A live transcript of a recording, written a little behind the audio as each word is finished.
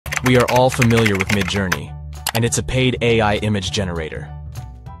We are all familiar with Midjourney, and it's a paid AI image generator.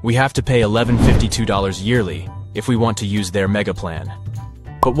 We have to pay $11.52 yearly if we want to use their mega plan.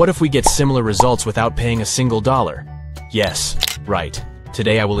 But what if we get similar results without paying a single dollar? Yes, right.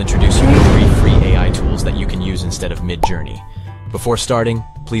 Today I will introduce you to 3 free AI tools that you can use instead of Midjourney. Before starting,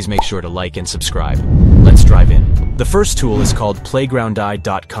 please make sure to like and subscribe. Let's dive in. The first tool is called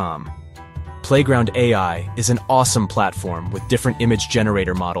playgroundai.com. Playground AI is an awesome platform with different image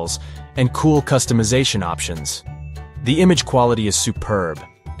generator models and cool customization options. The image quality is superb,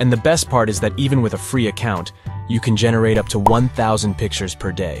 and the best part is that even with a free account, you can generate up to 1,000 pictures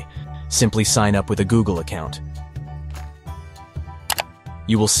per day. Simply sign up with a Google account.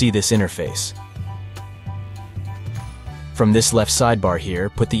 You will see this interface. From this left sidebar here,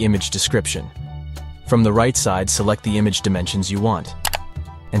 put the image description. From the right side, select the image dimensions you want,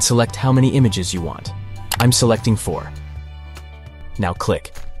 and select how many images you want. I'm selecting 4. Now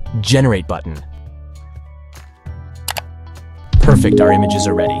click Generate button. Perfect, our images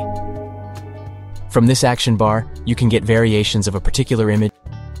are ready. From this action bar, you can get variations of a particular image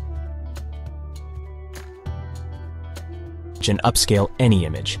and upscale any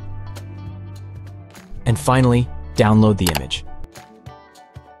image. And finally, download the image.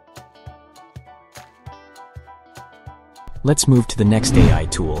 Let's move to the next AI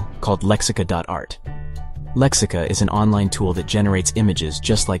tool called Lexica Art. Lexica is an online tool that generates images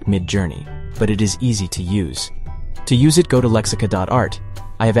just like Midjourney, but it is easy to use. To use it, go to Lexica Art.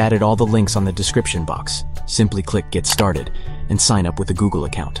 I have added all the links on the description box. Simply click Get Started and sign up with a Google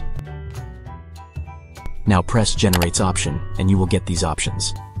account. Now press Generates option and you will get these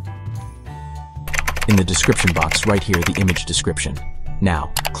options. In the description box right here, the image description.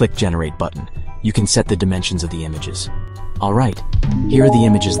 Now, click Generate button. You can set the dimensions of the images. Alright, here are the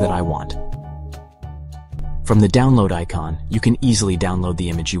images that I want. From the download icon, you can easily download the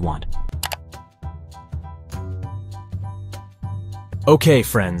image you want. Okay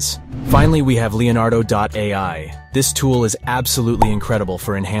friends, finally we have Leonardo AI. This tool is absolutely incredible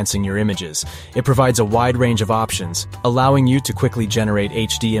for enhancing your images. It provides a wide range of options, allowing you to quickly generate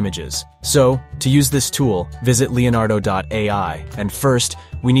HD images. So, to use this tool, visit Leonardo AI, and first,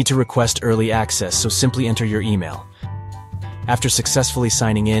 we need to request early access, so simply enter your email. After successfully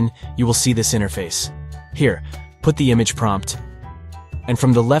signing in, you will see this interface. Here, put the image prompt, and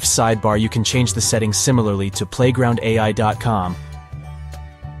from the left sidebar you can change the settings similarly to playgroundai.com.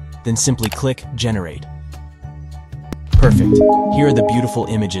 Then simply click Generate. Perfect. Here are the beautiful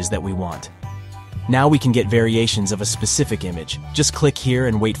images that we want. Now we can get variations of a specific image. Just click here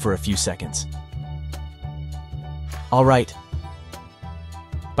and wait for a few seconds. Alright.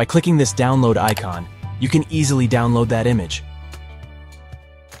 By clicking this download icon, you can easily download that image.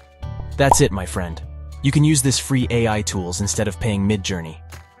 That's it, my friend. You can use this free AI tools instead of paying Midjourney.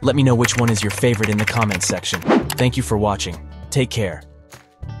 Let me know which one is your favorite in the comments section. Thank you for watching. Take care.